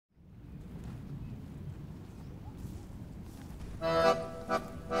I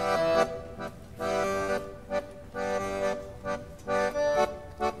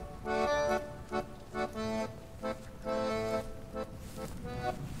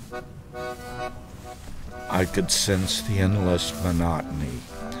could sense the endless monotony,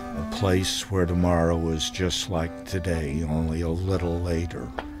 a place where tomorrow was just like today, only a little later.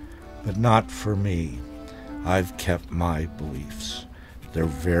 But not for me. I've kept my beliefs. They're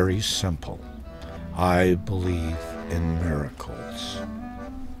very simple. I believe in miracles.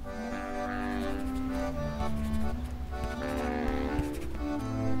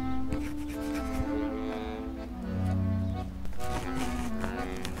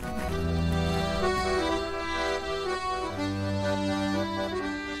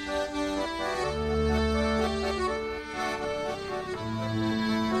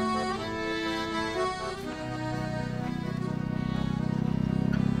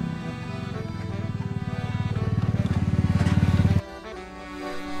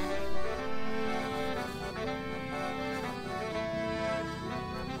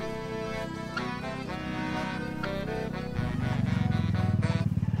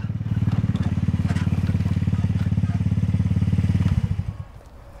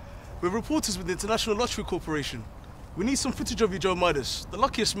 We're reporters with the International Lottery Corporation. We need some footage of you, Joe Midas, the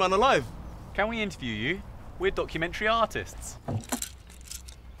luckiest man alive. Can we interview you? We're documentary artists.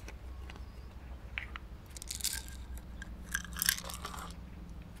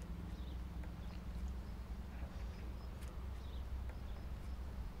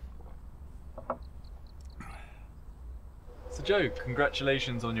 So Joe,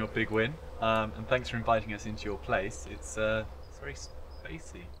 congratulations on your big win, and thanks for inviting us into your place. It's very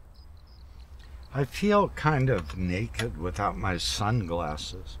spacey. I feel kind of naked without my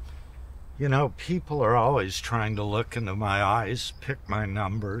sunglasses. You know, people are always trying to look into my eyes, pick my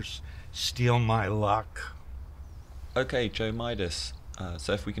numbers, steal my luck. Okay, Joe Midas,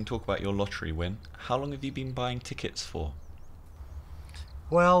 so if we can talk about your lottery win, how long have you been buying tickets for?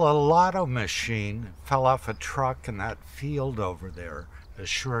 Well, a Lotto machine fell off a truck in that field over there, a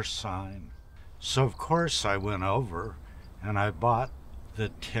sure sign. So of course I went over and I bought the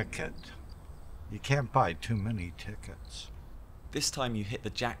ticket. You can't buy too many tickets. This time you hit the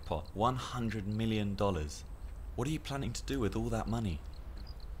jackpot, $100 million. What are you planning to do with all that money?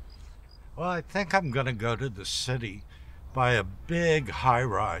 Well, I think I'm going to go to the city, buy a big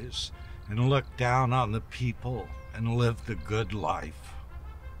high-rise, and look down on the people and live the good life.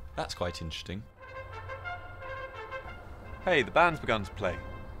 That's quite interesting. Hey, the band's begun to play.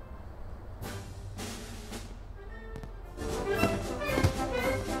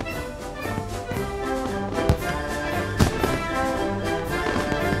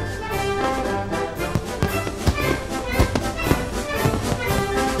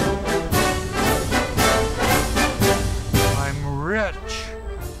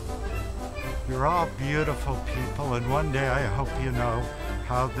 You're all beautiful people, and one day I hope you know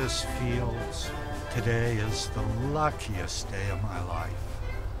how this feels. Today is the luckiest day of my life.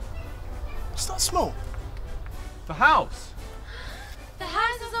 What's that smell? The house! The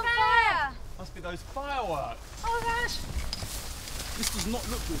house is on fire! Must be those fireworks. Oh gosh! This does not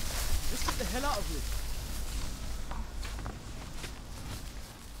look good. Let's get the hell out of here.